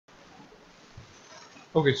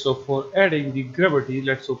Okay, so for adding the gravity,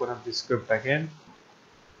 let's open up the script again,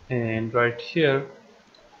 and right here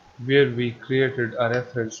where we created a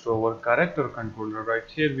reference to our character controller, right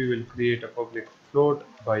here we will create a public float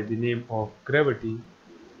by the name of gravity,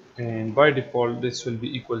 and by default this will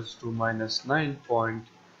be equals to minus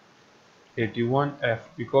 9.81f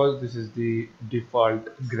because this is the default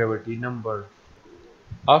gravity number.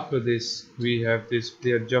 After this we have this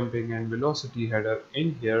player jumping and velocity header.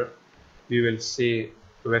 In here we will say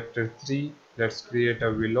vector 3. Let's create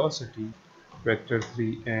a velocity vector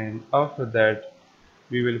 3, and after that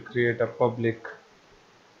we will create a public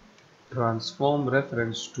transform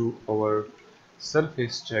reference to our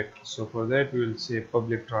surface check. So for that we will say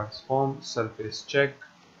public transform surface check.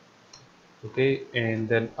 Okay, and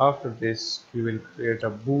then after this we will create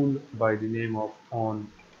a bool by the name of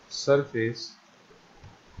on surface.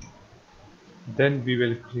 Then we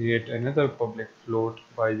will create another public float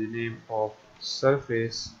by the name of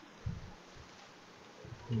surface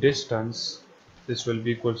distance. This will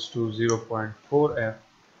be equals to 0.4f,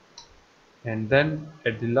 and then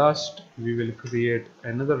at the last we will create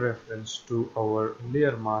another reference to our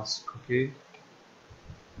layer mask. Okay,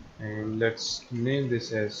 and let's name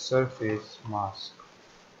this as surface mask.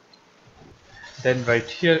 Then right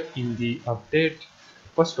here in the update,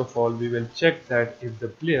 first of all we will check that if the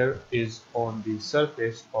player is on the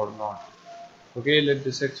surface or not. Okay, let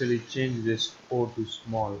us actually change this O to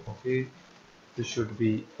small. Okay, this should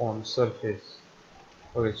be on surface.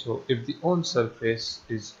 Okay, so if the on surface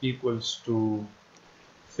is equals to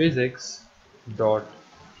physics dot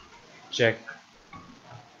check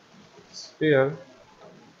sphere.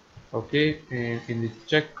 Okay, and in the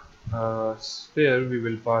check sphere we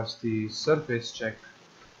will pass the surface check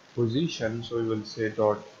position, so we will say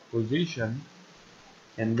dot position,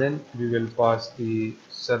 and then we will pass the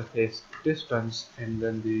surface distance and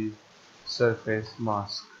then the surface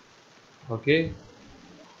mask. Okay,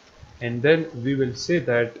 and then we will say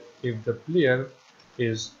that if the player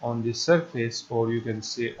is on the surface, or you can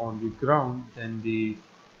say on the ground, then the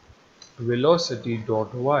velocity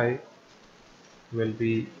dot y will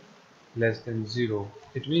be less than 0.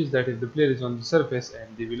 It means that if the player is on the surface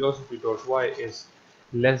and the velocity dot y is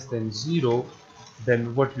less than 0,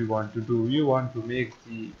 then what we want to do, we want to make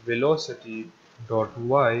the velocity dot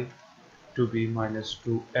y to be minus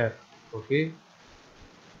 2f. Okay,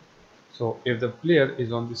 so if the player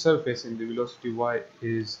is on the surface and the velocity y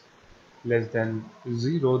is less than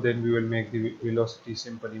 0, then we will make the velocity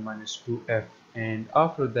simply minus 2f, and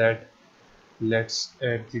after that let's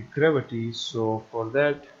add the gravity. So for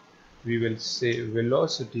that we will say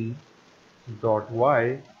velocity dot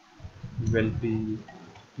y will be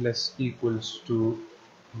plus equals to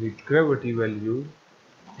the gravity value,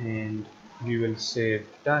 and we will say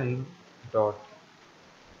time dot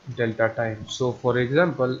delta time. So for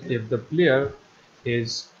example, if the player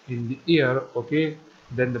is in the air, okay,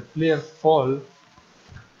 then the player fall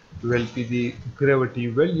will be the gravity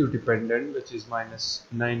value dependent, which is minus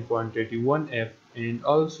 9.81f, and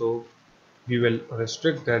also we will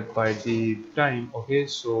restrict that by the time. Okay,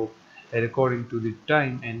 so according to the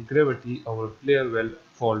time and gravity our player will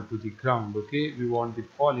fall to the ground. Okay, we want the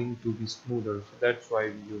falling to be smoother, so that's why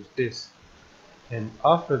we use this. And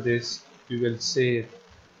after this we will say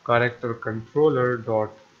character controller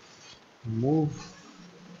dot move.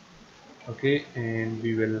 Okay, and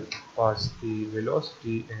we will pass the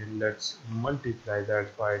velocity, and let's multiply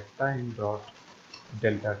that by time dot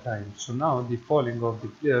delta time. So now the falling of the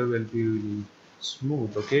player will be really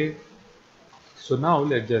smooth. Okay, so now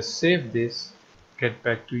let's just save this, get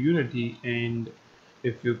back to Unity, and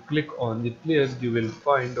if you click on the players you will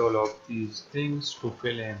find all of these things to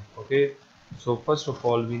fill in. Okay, so first of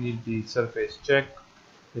all we need the surface check,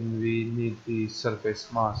 then we need the surface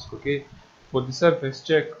mask. Okay, for the surface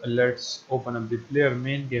check let's open up the player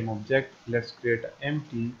main game object. Let's create an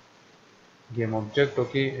empty game object.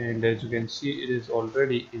 Okay, and as you can see it is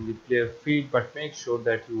already in the player feed, but make sure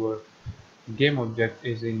that your game object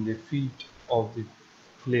is in the feet of the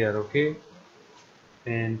player. Okay,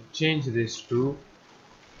 and change this to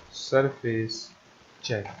surface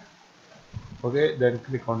check. Okay, then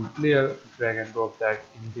click on player, drag and drop that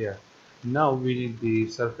in there. Now we need the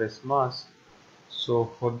surface mask,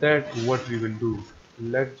 so for that what we will do,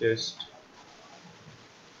 let's just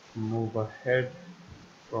move ahead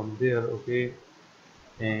from there. Okay,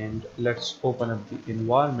 and let's open up the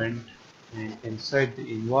environment, and inside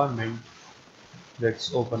the environment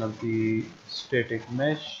let's open up the static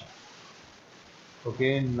mesh.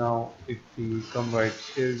 Okay, now if we come right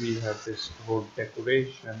here we have this road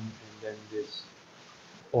decoration, and then this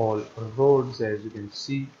all roads as you can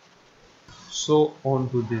see. So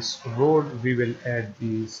onto this road we will add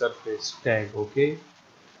the surface tag, okay,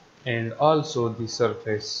 and also the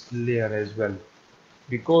surface layer as well,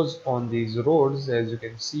 because on these roads, as you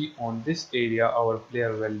can see on this area, our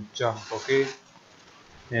player will jump, okay,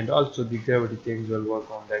 and also the gravity things will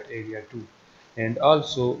work on that area too. And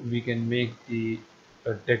also we can make the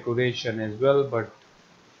decoration as well, but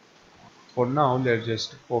for now let's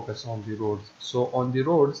just focus on the roads. So on the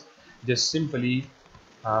roads, just simply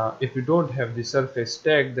if you don't have the surface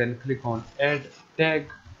tag, then click on add tag,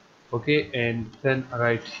 okay, and then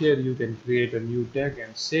right here you can create a new tag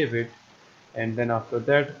and save it, and then after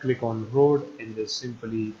that click on road and just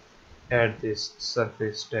simply add this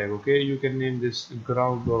surface tag, okay. You can name this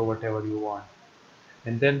ground or whatever you want,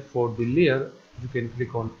 and then for the layer you can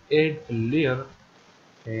click on add layer,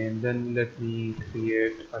 and then let me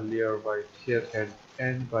create a layer right here at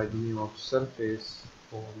end by the name of surface.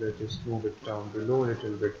 Or let's just move it down below a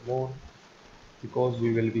little bit more, because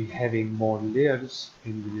we will be having more layers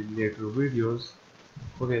in the later videos.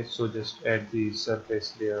 Okay, so just add the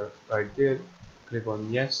surface layer right there, click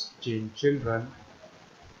on yes, change children,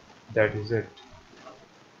 that is it.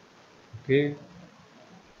 Okay,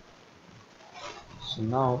 so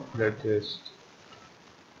now let's just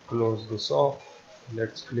close this off.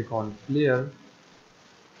 Let's click on player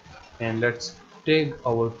and let's tag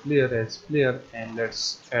our player as player, and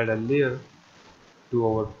let's add a layer to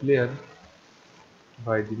our player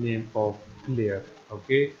by the name of player,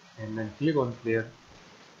 okay, and then click on player,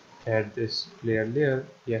 add this player layer,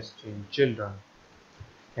 yes, change children.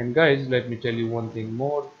 And guys, let me tell you one thing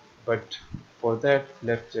more, but for that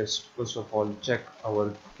let's just first of all check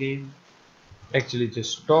our game. Actually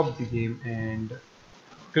just stop the game and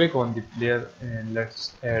click on the player, and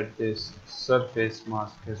let's add this surface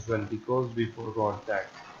mask as well, because we forgot that.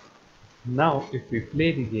 Now if we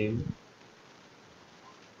play the game,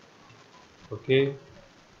 okay,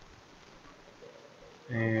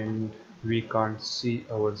 and we can't see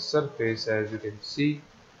our surface, as you can see.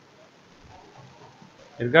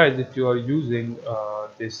 And guys, if you are using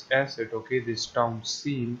this asset, okay, this town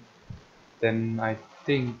scene, then I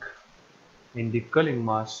think in the culling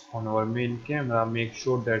mask on our main camera, make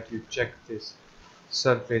sure that you check this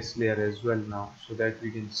surface layer as well now, so that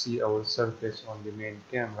we can see our surface on the main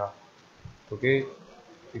camera, okay,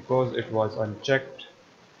 because it was unchecked.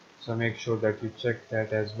 So make sure that you check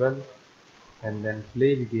that as well, and then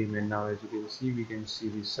play the game. And now as you can see, we can see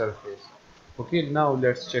the surface. Okay, now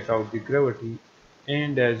let's check out the gravity,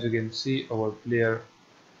 and as you can see, our player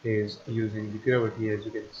is using the gravity. As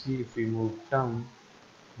you can see, if we move down,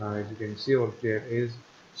 now as you can see, our player is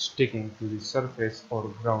sticking to the surface or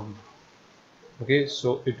ground. Okay,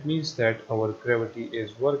 so it means that our gravity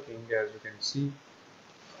is working, as you can see.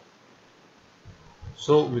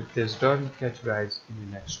 So with this done, catch you guys in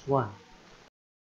the next one.